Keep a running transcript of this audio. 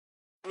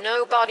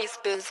Nobody's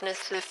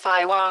business if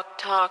I walk,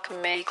 talk,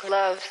 make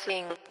love,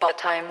 sing, but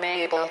I'm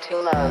able to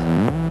love.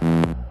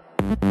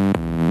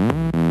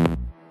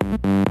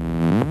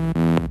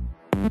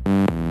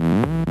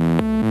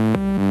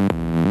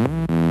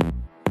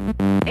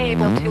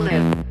 Able to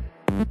live.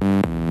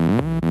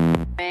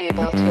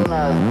 Able to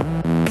love.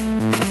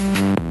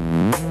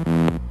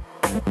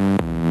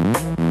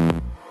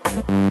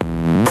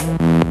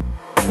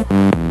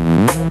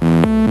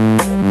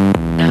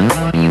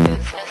 Nobody's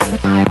business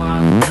if I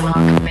walk,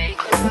 talk, make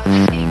love,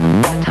 sing,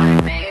 but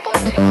I'm able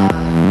to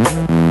love.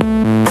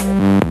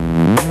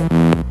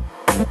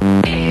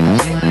 Able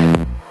to live.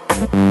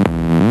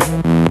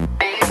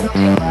 Able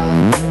to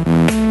love.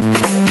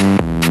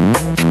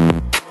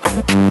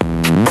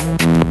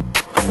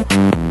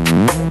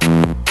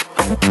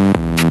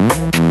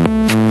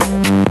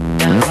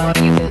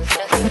 Nobody's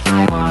business if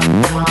I walk,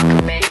 talk,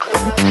 make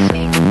love,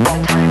 sing,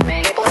 but I'm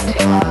able to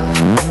love.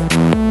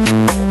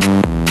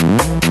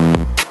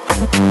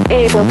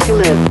 Able to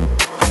live.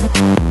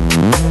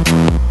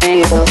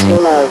 Able to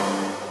love.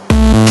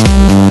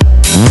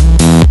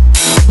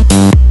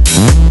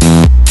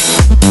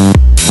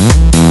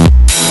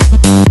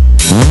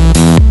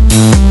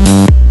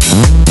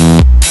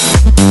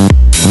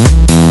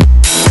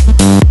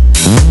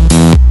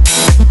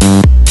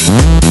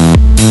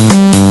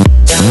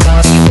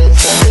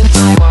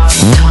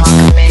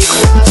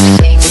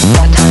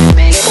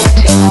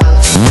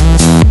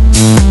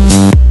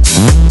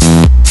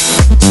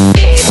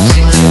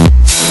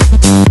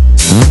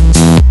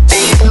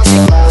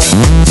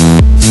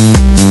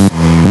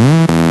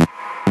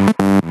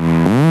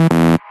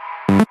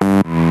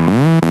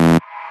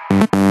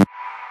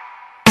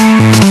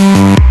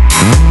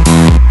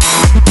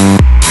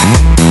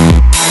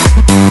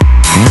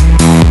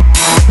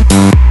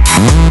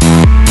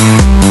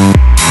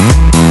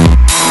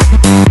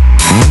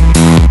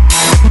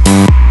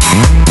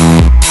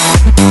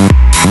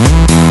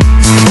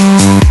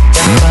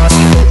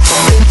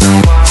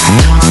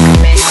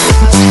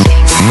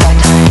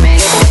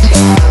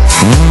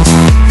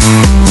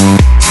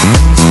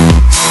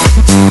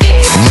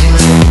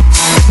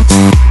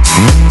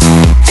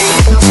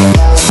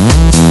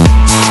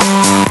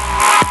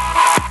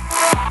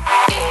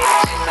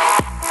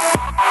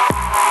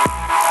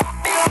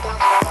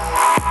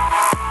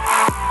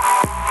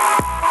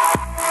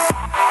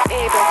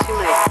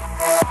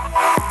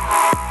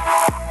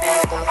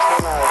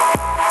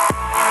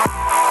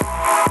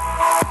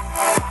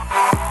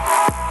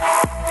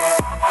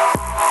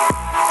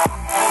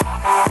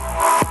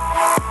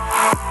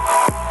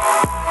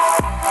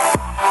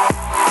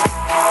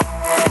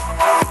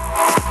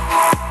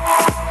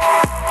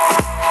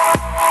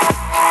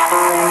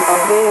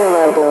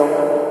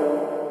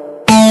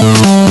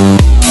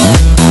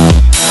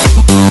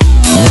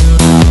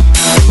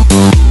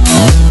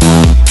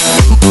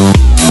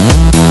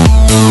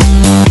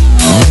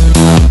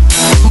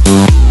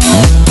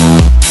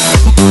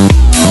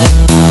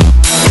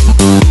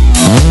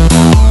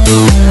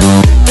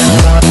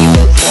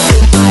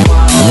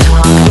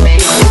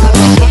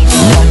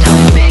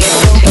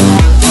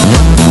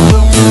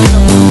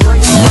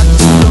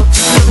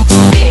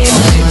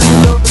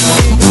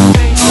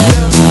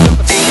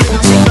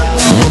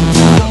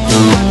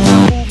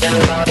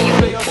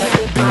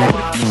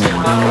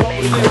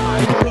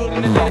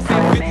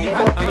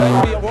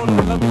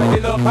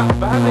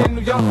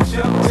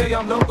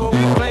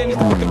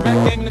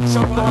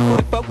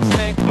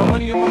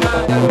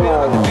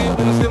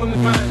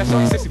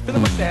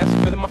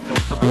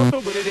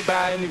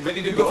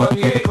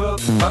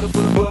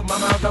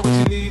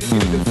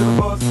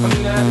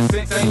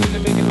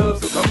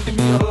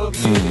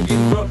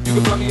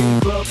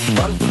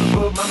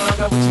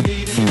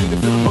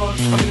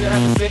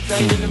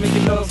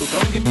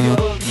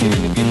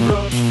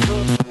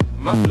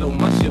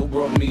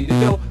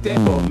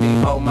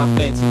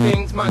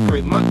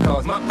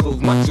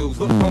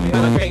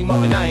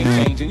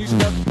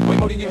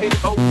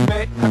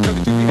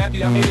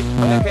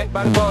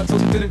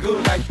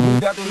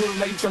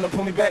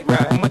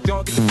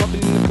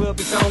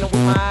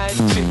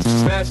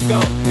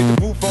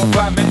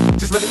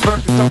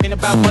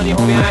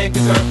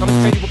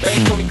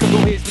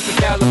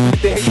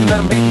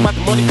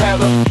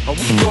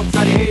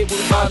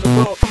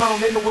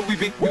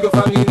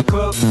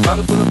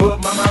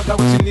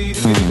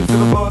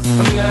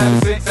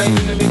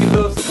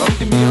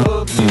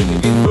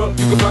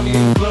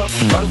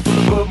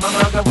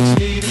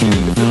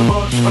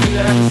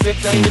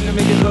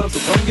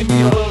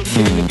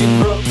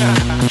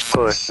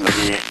 Push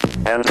me,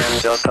 and then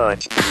just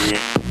touch me,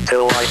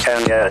 till I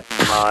can get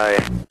my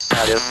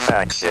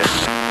satisfaction.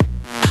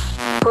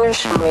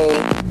 Push me,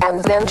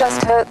 and then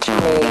just touch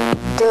me,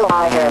 till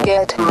I can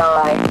get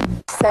my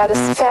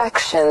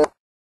satisfaction.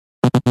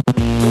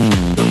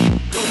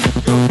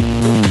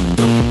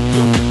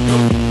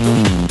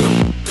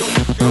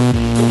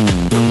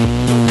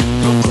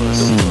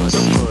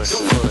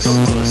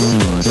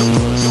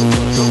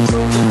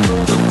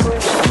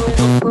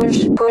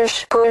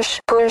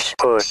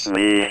 Push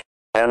me,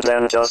 and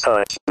then just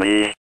touch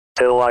me,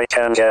 till I I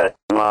can get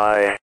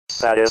my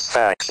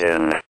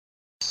satisfaction.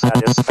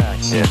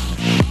 Satisfaction.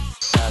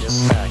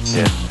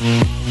 Satisfaction.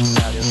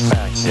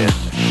 Satisfaction.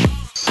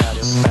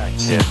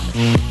 Satisfaction.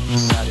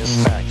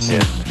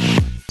 Satisfaction.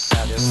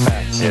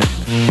 Satisfaction.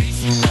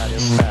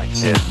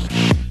 Satisfaction.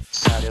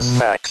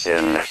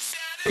 Satisfaction.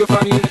 You can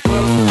find me in the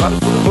club, bottles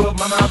full of bub.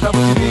 Mama, I got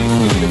what you need.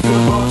 You need to feel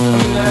the buzz. I'm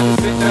in the habit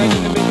of sex, I ain't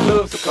in the making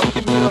love. So come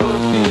give me a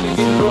hug, need to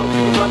get rough.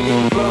 You can find me in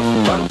the club,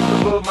 bottles full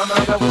of bub. Mama,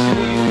 I got what you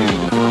need. You need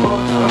to feel the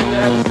buzz. I'm in the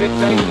habit of sex,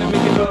 I ain't in the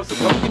making love. So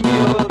come give me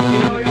a hug,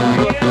 need to get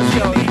rough.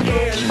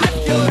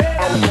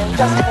 And then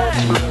just touch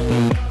me.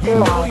 Do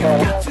I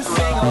hurt? To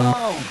sing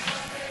along,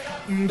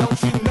 don't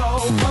you know?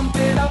 Pump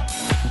it up,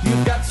 you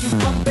got to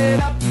pump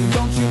it up.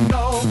 Don't you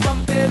know?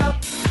 Pump it up,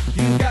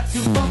 you got to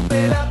pump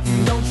it up.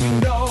 Don't you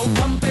know?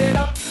 Pump it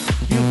up,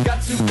 you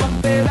got to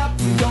pump it up.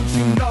 Don't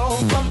you know?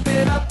 Pump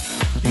it up,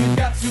 you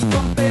got to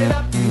pump it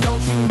up.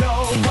 Don't you know?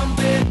 Pump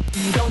it,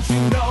 don't you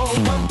know?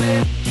 Pump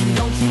it,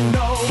 don't you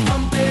know?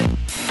 Pump it,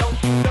 don't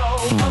you know?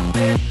 Pump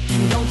it,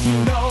 don't you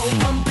know?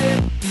 Pump it,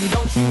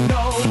 don't you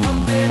know?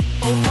 Pump it,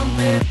 oh pump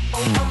it,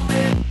 oh pump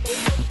it.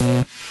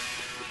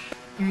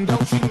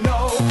 Don't you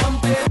know,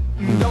 pump it,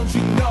 don't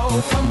you know,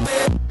 pump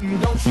it,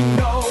 don't you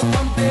know,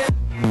 pump it,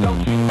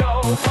 don't you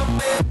know,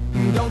 pump it,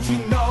 don't you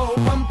know,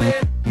 pump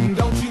it,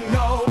 don't you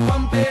know,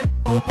 pump it,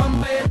 oh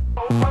pump it,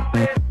 oh pump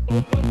it,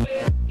 oh pump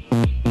it.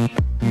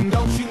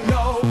 Don't you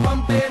know,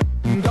 pump it,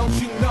 don't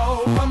you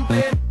know, pump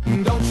it,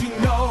 don't you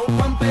know,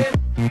 pump it,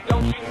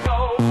 don't you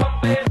know,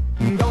 pump it,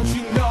 don't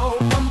you know,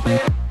 pump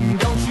it,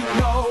 don't you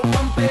know,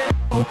 pump it,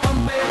 oh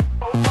pump it,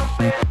 oh pump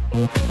it,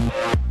 oh pump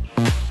it.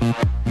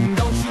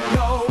 Don't you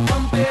know,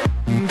 pump it,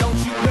 don't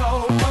you know,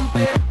 pump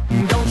it,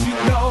 don't you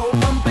know,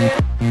 pump it,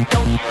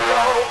 don't you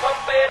know,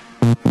 pump it.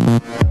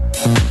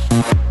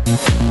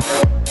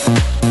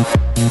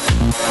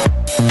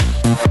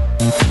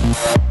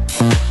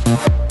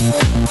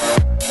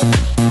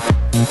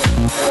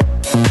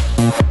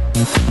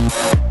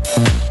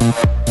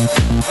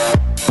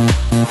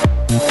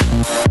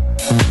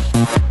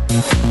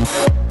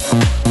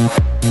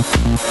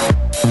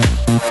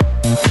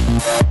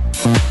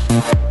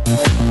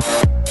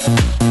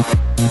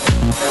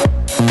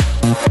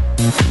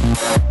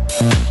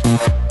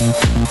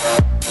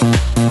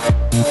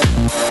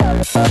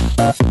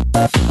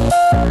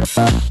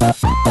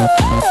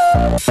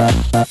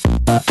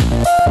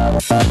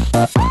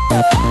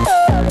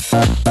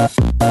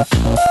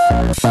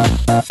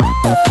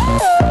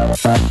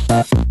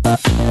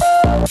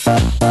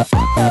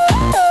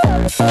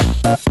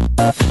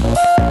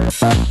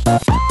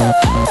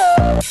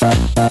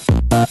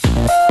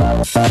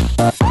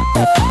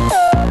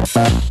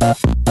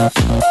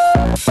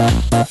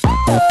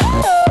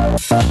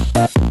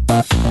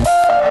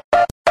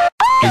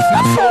 It's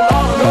not so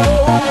long ago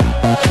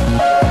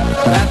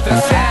that the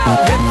sound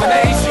hit the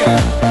nation.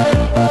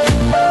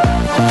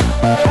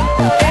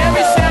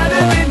 Every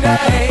Saturday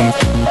night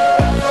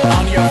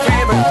on your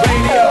favorite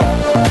radio,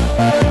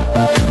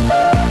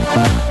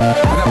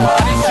 the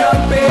party's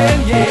jumping,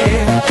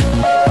 yeah,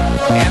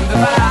 and the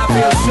vibe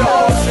feels so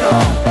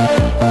strong.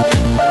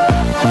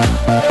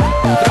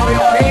 Throw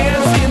your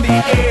hands in the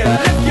air,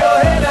 lift your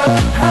head up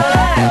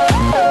high.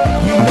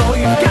 You know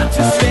you've got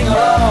to sing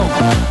along.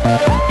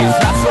 It's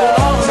not so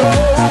long ago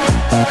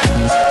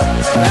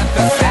that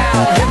the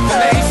sound hit the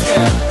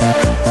nation.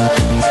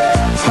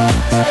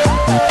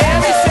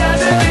 Every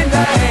Saturday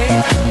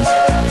night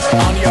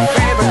on your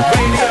favorite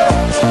radio,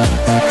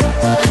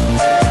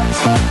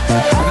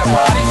 the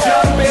party's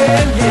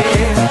jumping,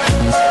 yeah,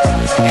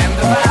 and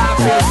the vibe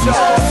feels so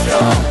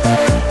strong.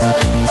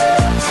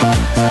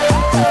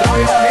 Throw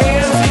your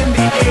hands in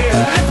the air,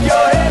 lift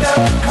your head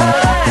up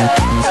high.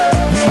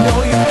 You know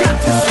you've got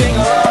to sing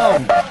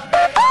along.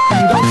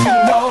 Don't you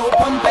know,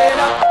 pump it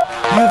up,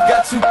 you've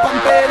got to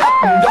pump it up.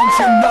 Don't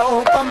you know,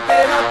 pump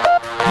it up,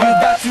 you've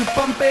got to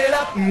pump it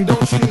up.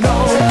 Don't you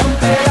know,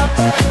 pump it up,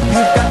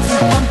 you've got to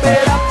pump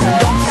it up.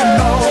 Don't you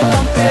know,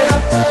 pump it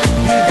up,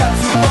 you've got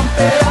to pump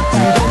it up.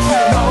 Don't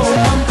you know,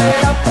 pump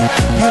it up,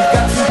 you've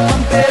got to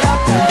pump it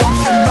up. Don't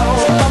you know,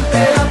 pump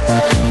it up,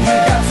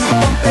 you've got to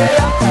pump it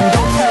up.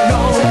 Don't you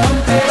know,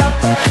 pump it up,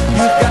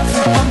 you've got to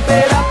pump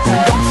it up.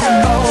 Don't you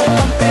know,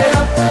 pump it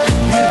up,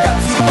 you've got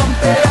to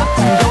pump it up.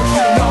 Don't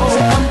you know,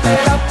 pump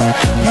it up,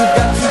 you've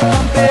got to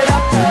pump it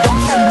up.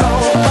 Don't you know,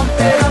 pump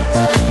it up,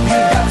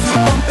 you've got to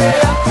pump it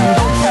up.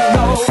 Don't you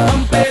know,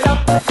 pump it up.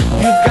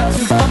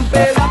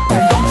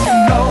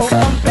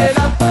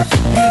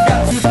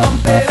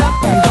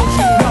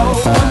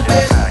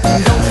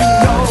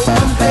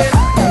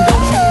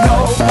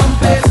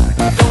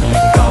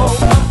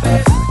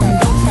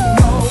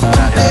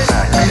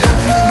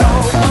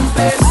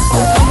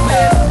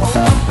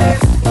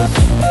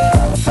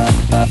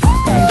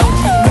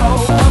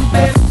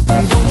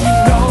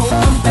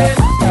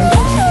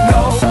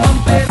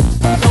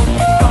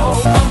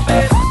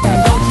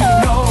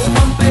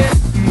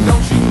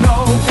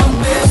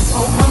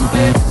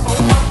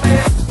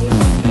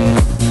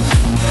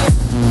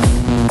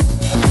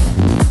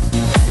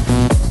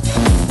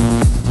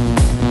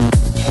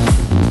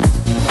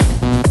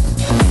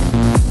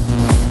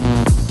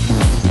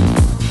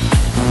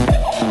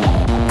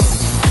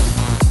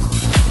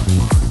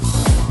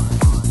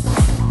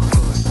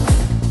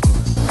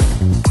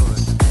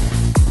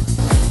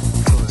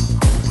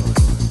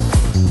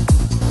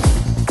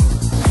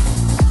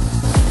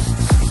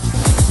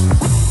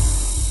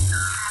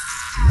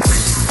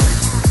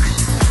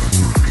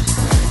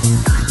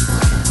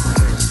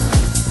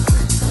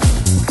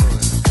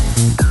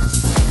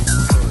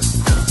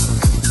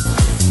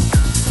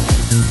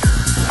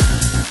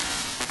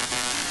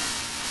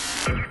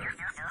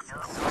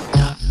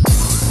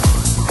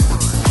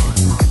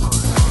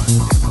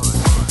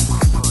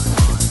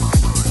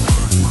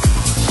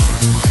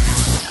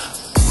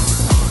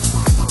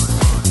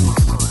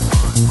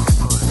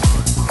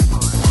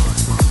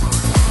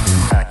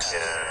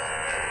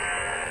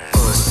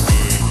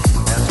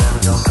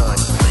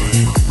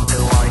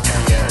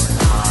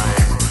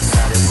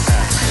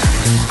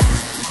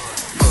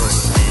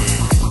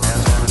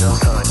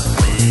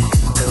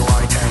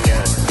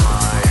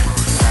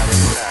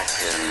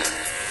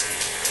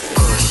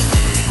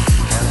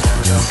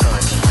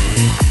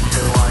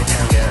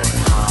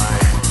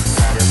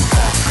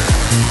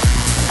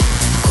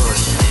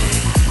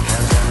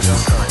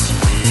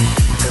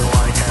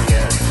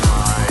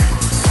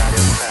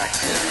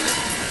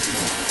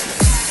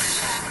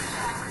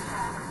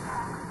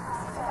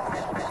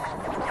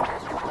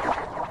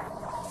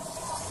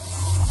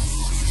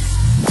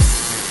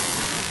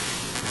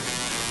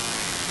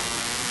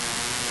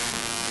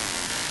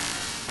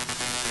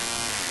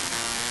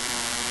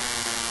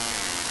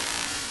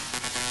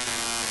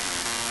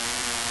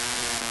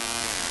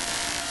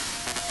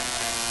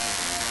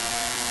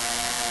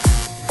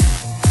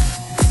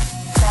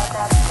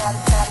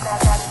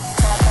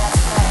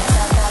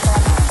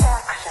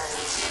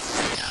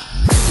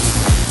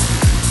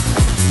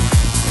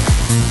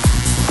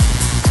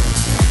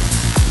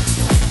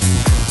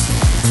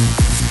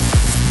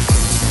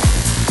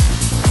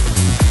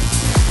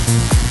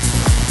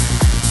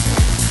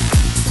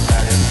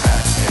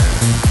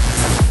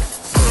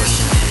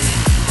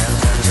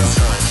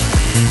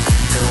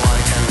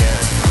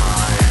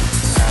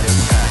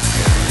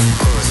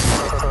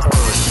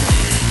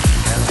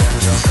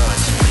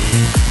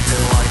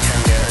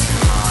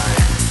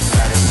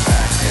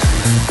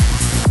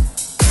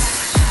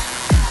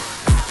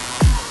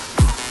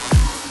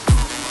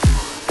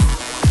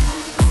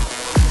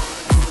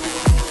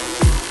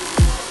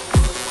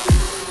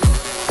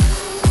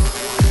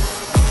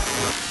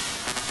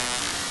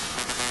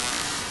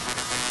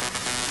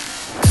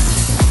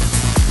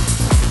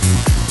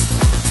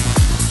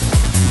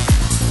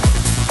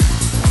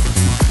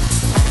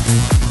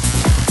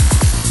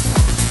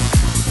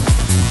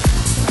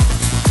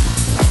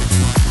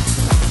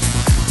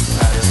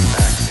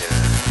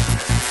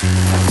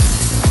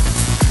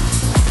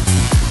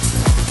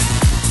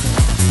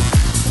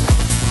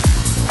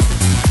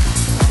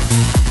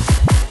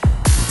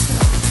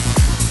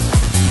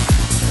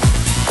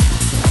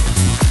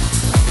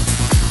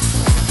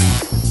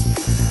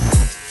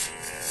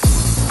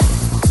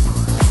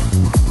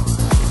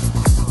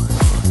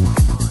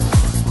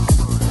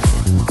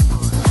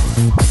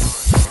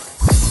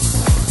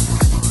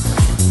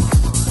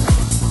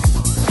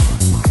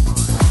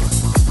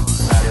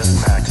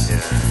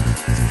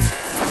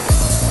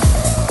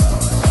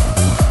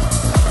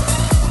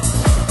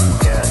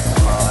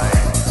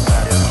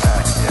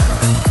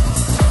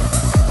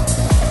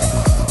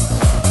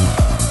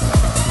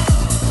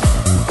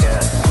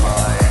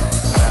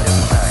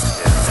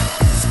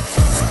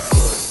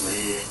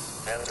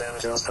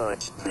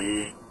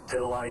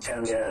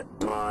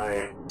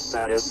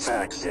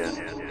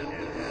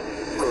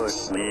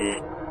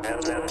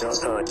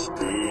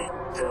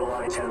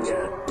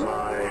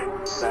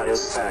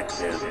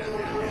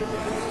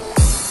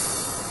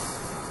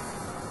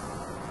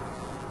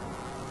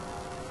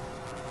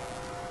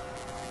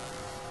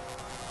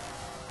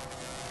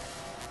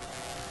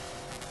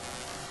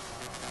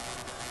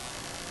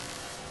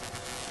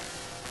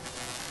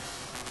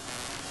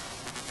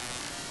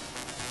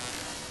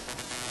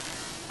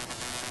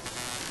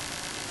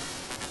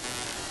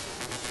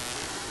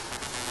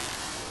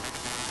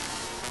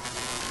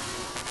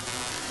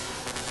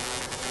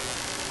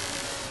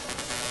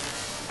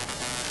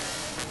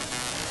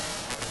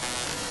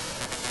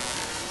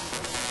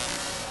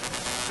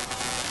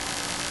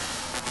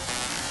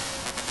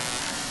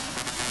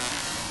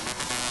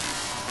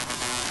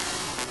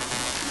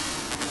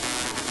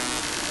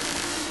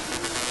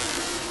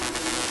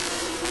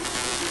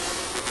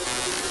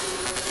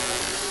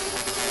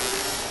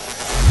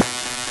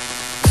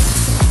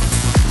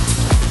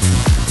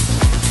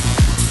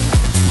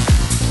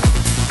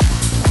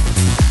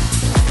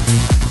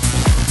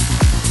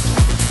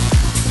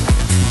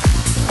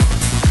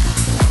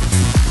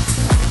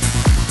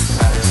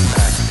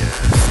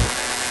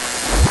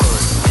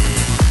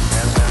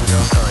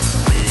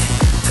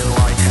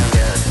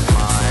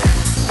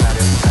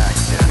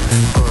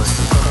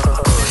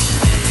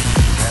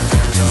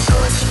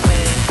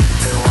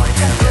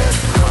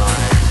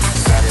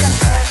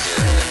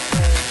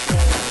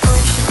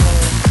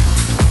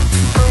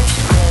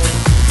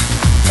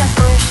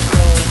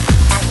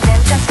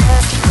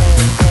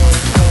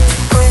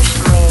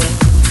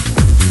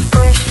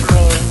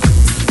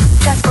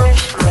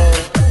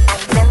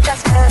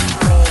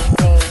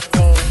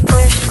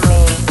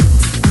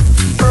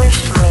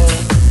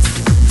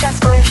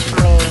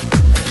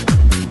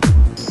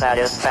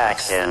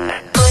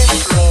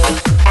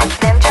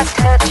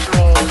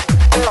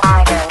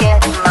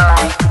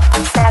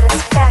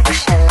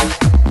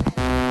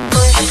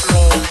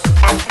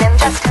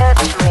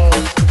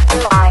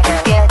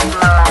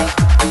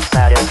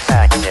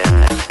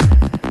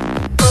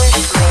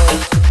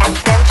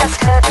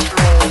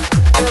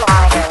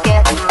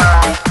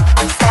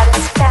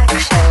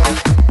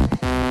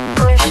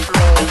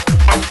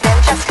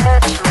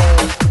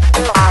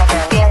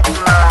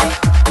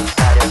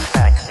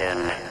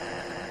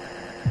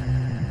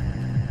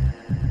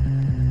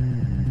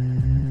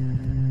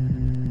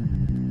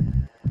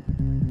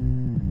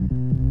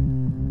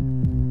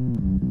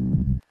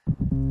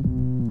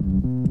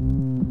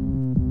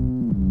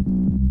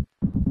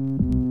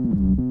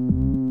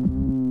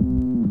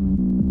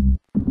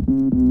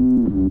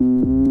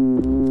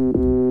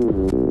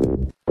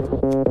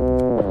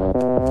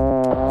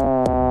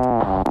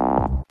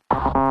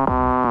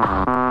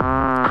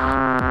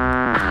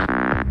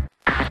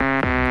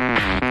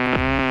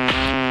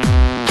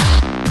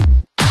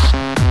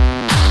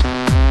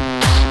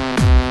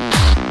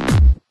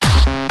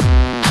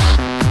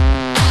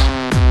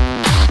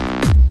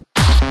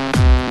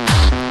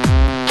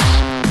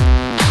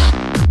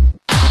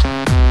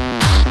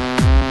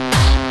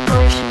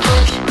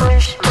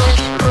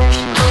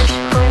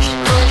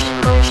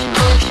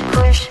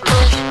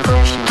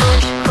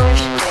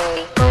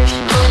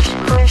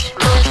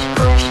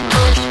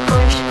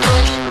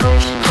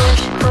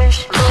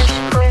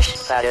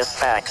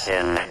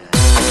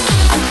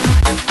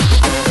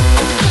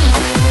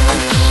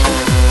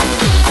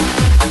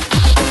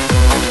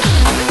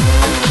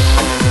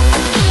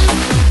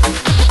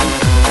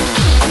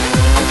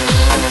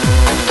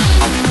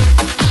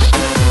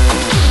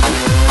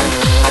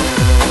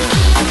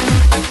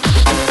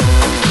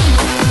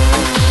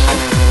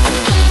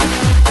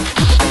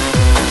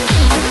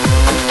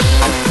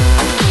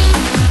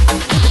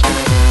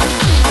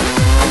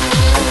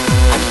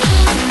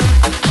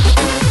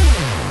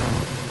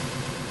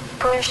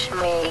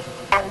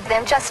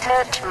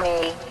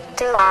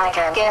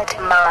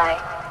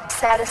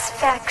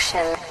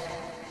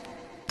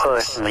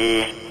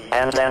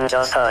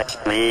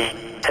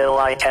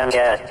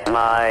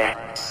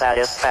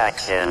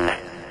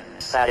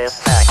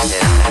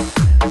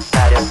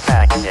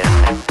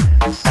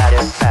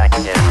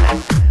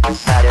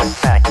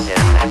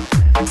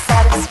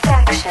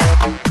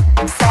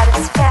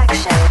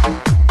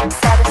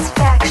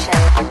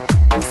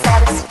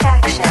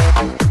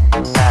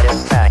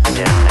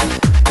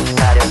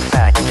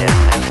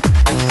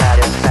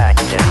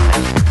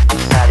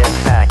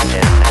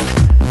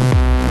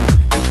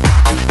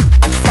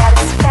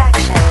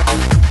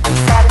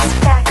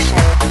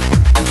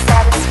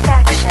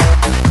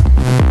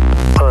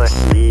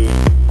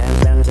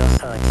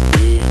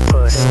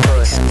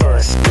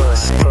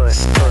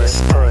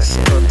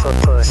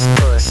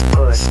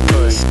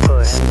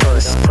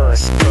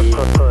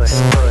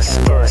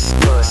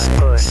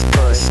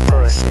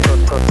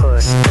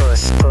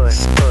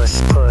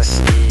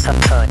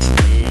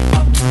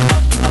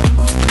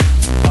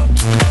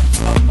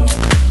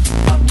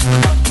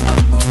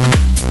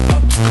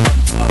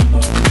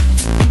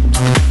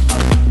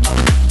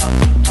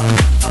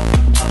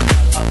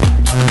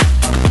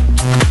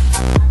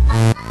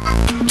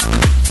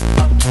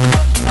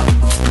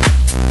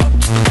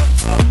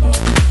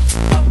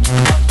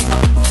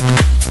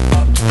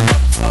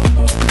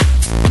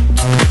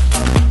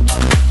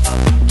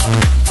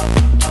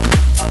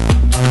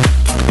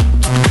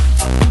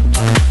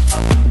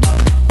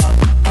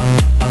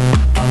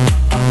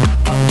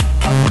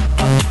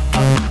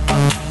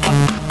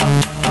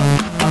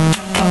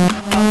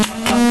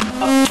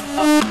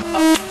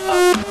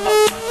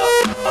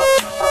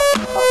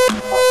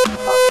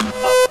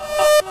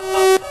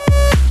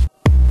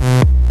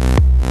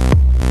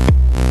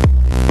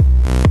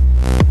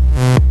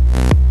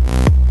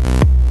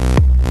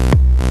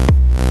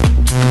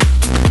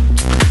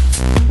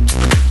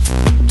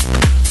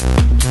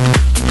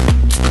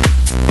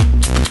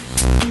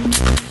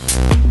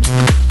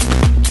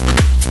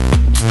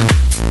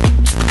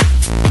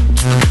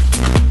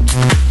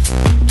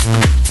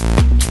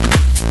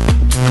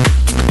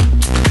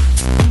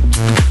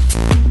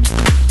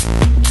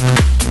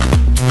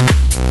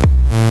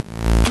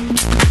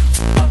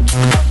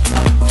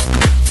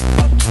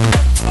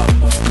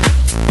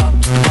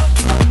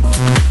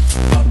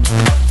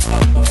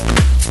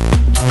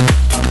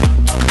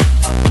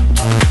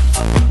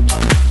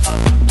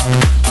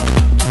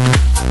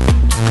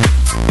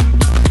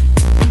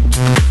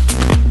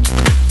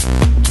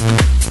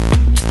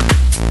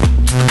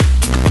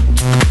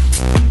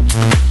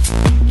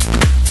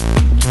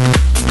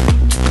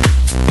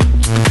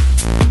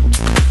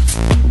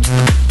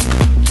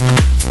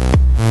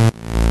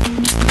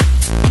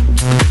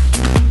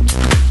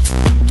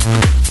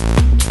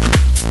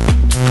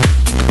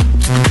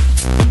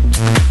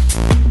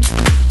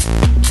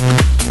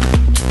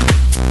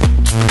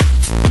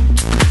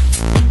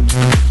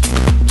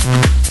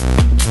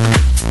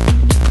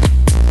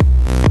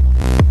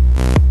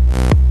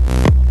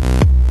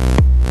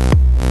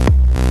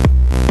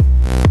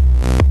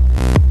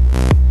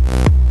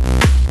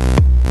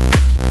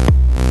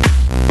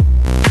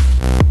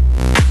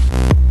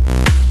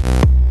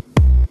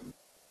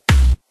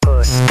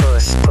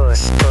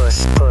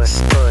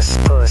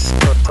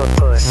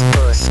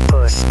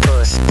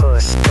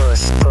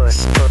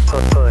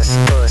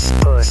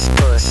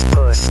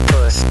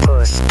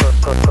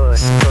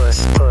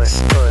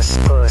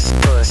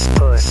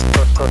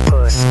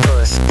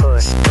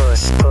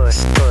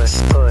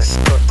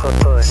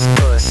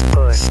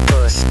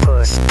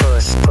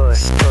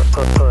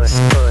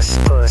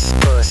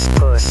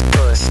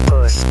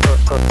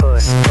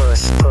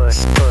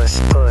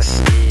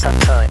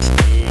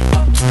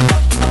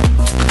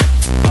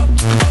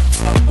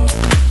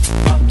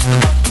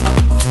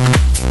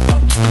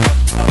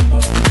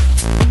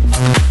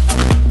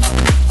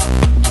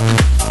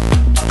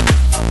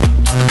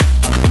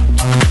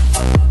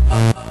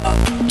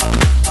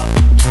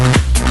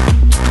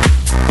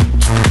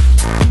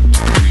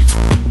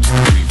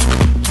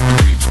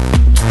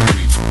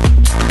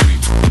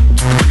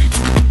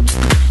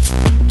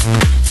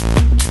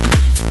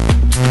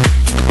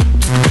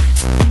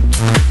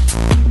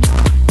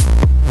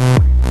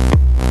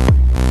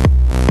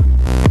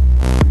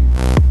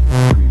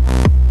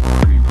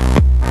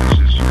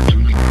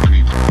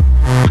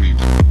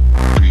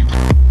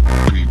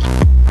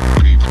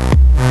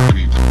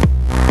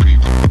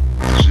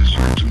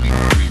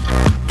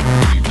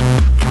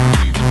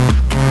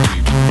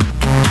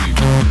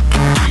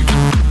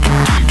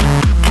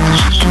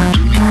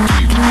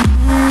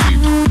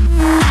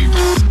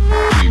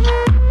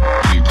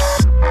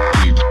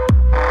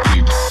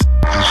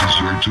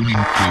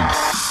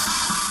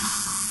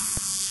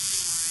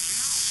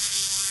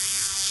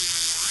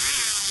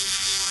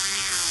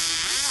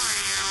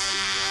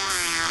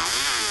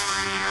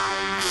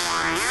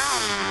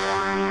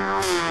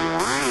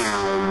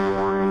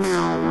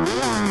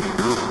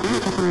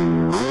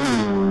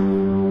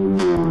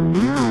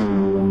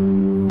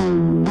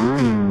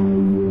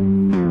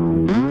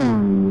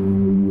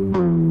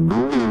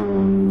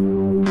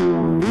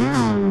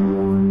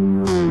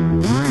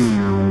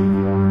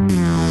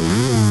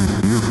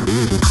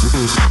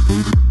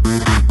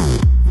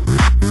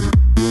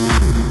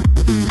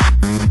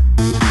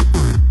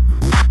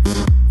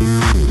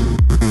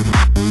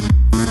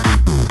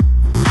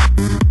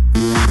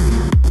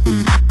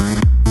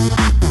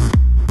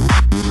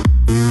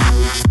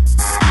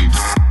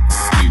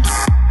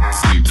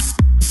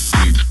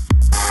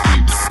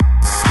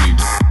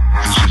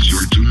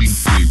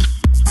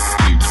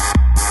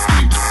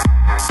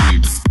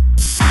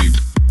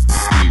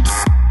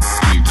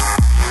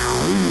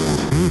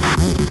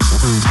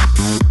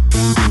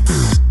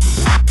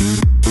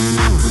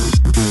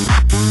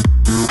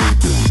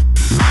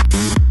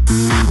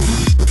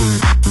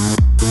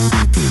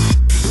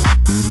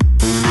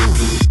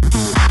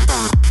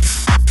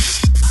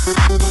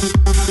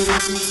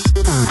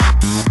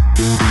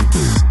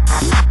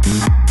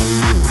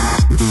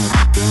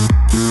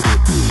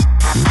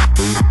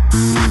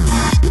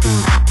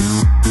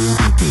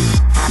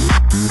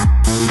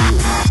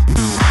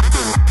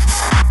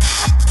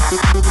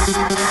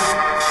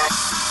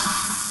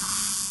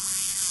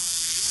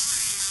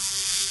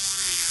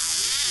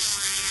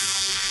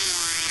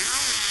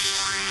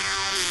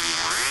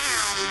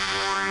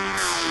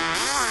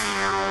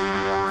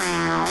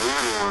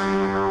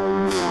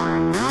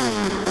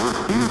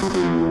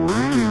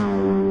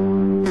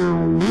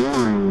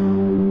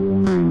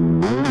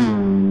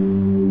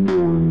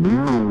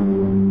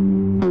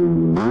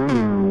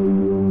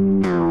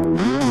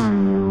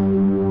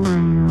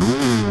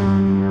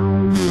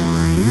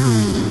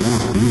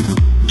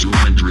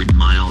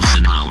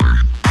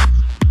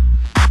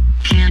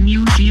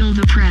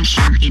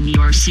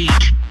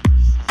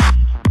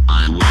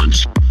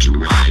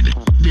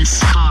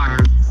 this car.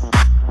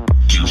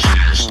 Too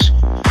fast.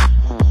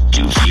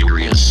 Too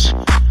furious.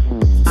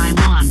 I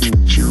want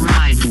to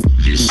ride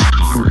this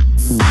car.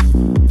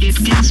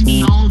 It gives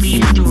me all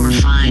the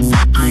endorphin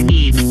I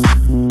need.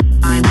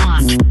 I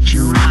want to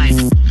ride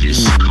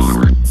this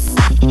car.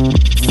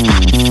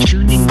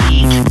 Tuning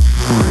beat.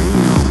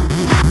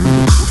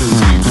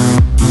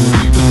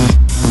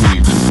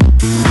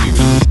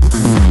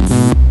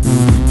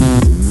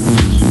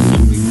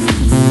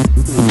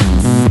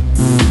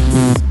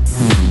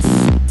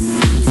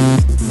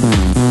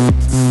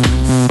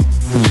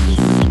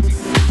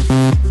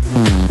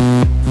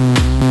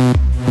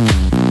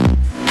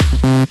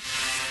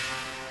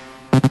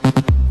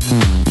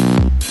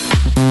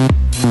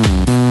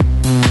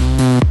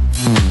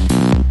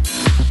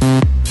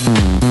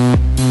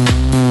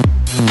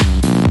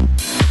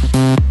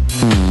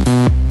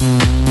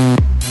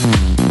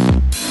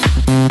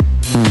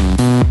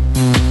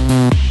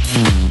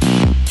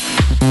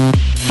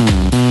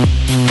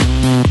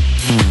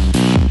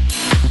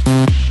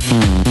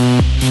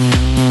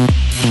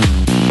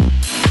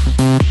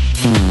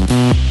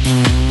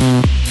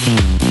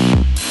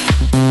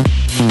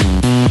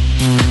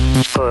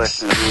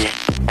 Push me,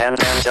 and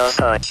then just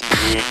touch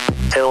me,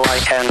 till I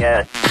can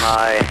get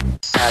my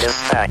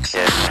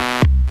satisfaction.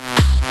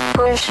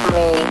 Push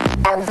me,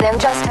 and then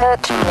just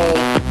touch me,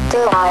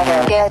 till I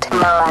can get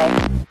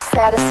my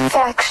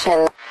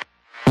satisfaction.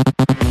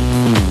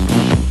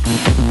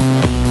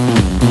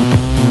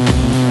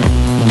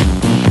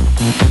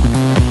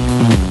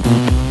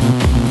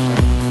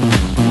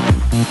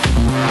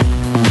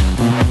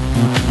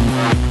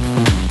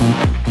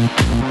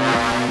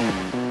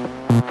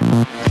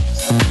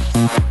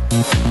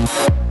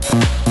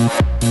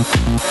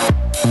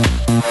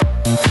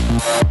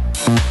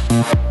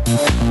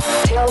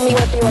 Tell me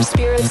what your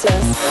spirit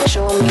says,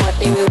 show me what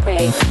you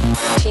pray.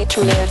 Teach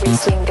me every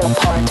single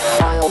part,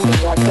 I'll be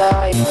your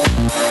guide.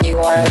 You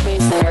are a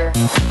prisoner,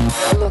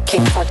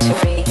 looking for to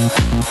be.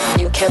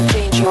 You can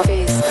change your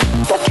face,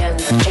 but can't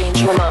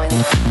change your mind.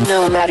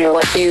 No matter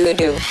what you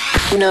do,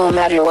 no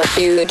matter what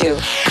you do,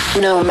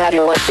 no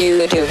matter what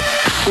you do,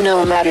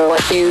 no matter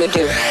what you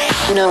do,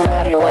 no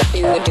matter what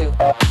you do,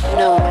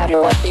 no matter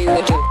what you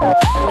do,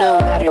 no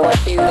matter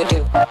what you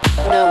do,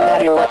 no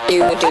matter what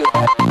you do.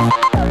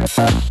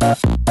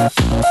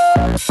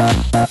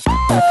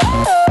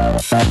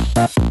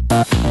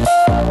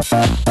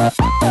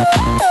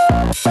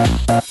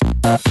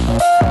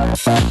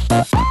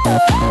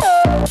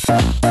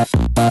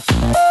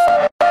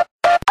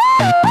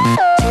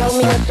 Tell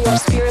me what your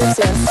spirit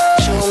says,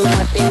 show me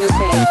what you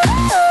say.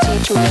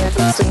 Teach me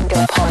every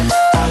single part,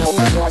 I will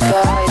be your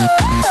guide.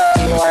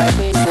 You are a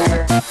prisoner,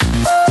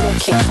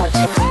 looking for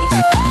to be.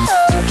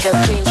 You can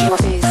change your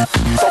face,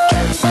 but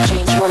can't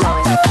change your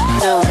mind.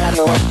 No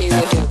matter what you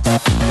do,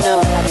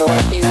 no matter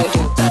what you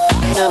do,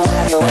 no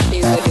matter what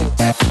you do,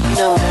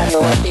 no matter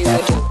what you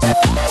do.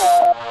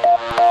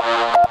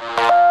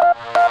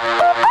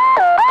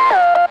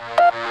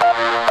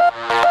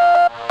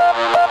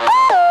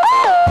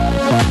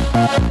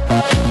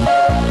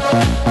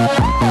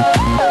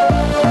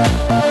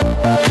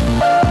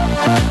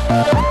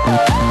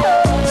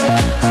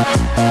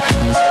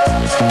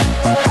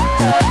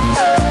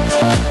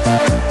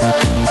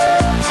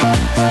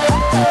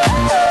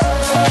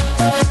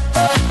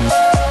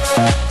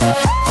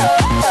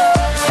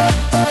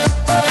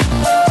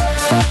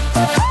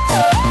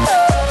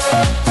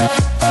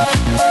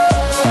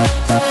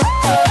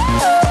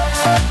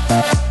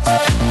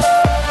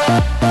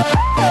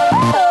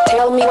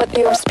 Tell me what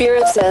your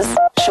spirit says,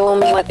 show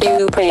me what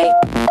you pray.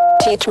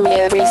 Teach me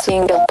every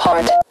single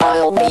part,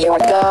 I'll be your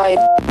guide.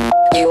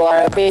 You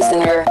are a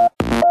prisoner,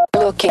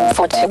 looking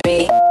for to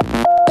be.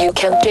 You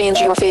can change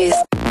your face,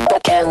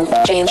 but can't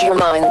change your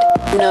mind.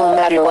 No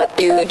matter what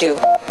you do,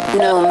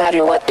 no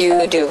matter what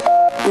you do,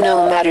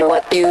 no matter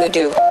what you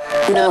do,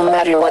 no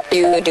matter what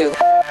you do,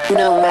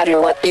 no matter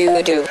what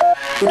you do,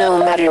 no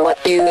matter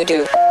what you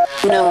do,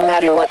 no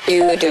matter what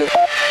you do,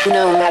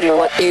 no matter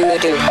what you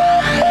do.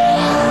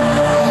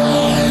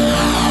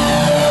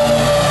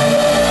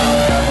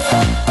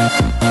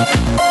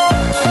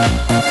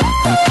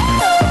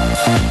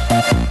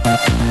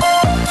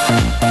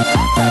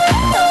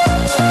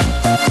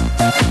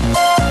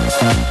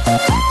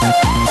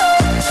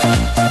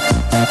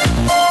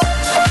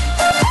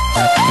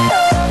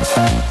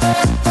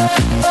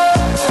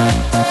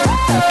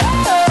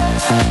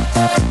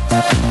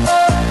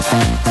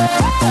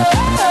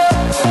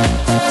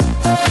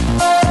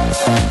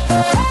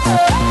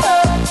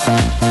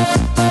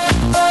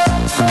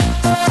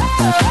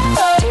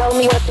 Tell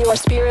me what your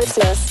spirit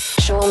says,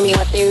 show me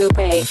what you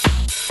pray.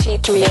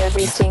 Teach me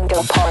every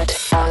single part,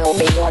 I'll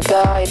be your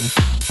guide.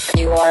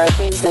 You are a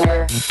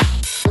prisoner,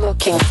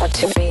 looking for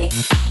to be.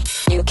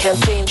 You can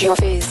change your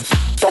face,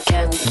 but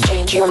can't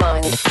change your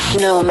mind.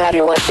 No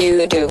matter what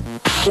you do,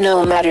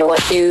 no matter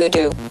what you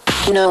do,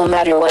 no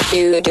matter what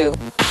you do,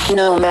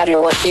 no matter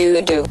what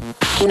you do,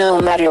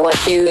 no matter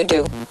what you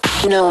do,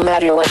 no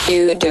matter what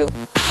you do,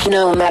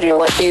 no matter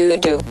what you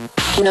do,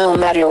 no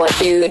matter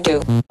what you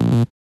do.